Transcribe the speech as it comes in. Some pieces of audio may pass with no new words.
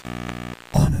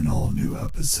all new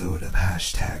episode of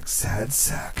Hashtag Sad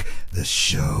Sack. The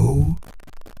show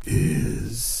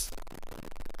is